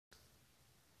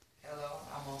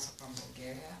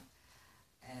Bulgaria,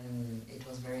 and it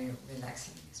was very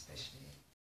relaxing, especially.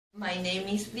 My name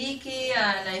is Vicky,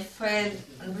 and I felt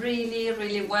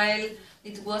really well.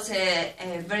 It was a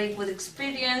very good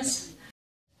experience.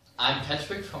 I'm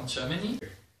Patrick from Germany.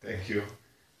 Thank you.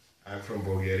 I'm from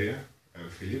Bulgaria. I'm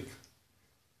Philip.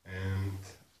 And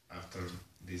after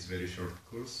this very short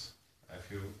course, I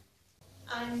feel...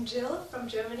 I'm Jill from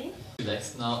Germany.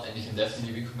 Relaxed now, and we can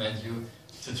definitely recommend you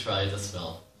to try it as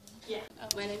well. Yeah.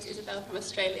 My name is Isabel from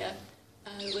Australia.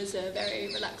 It was a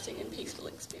very relaxing and peaceful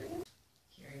experience.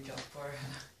 Here in Jodhpur,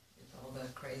 with all the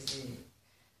crazy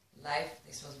life,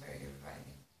 this was very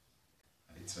reviving.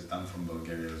 It's Svetan from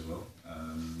Bulgaria as well.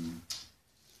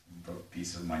 Brought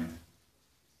peace of mind.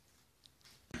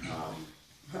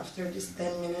 After these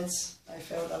 10 minutes, I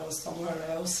felt I was somewhere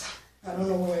else. I don't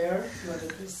know where, but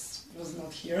it was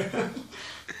not here.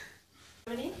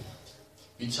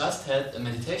 We just had a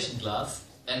meditation class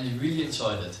and we really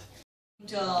enjoyed it.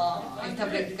 Esta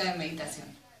práctica de meditación.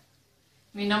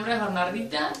 Mi nombre es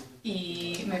Bernardita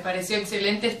y me pareció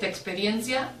excelente esta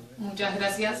experiencia. Muchas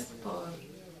gracias por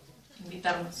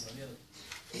invitarnos.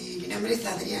 Mi nombre es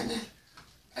Adriana.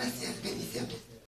 Gracias, bendiciones.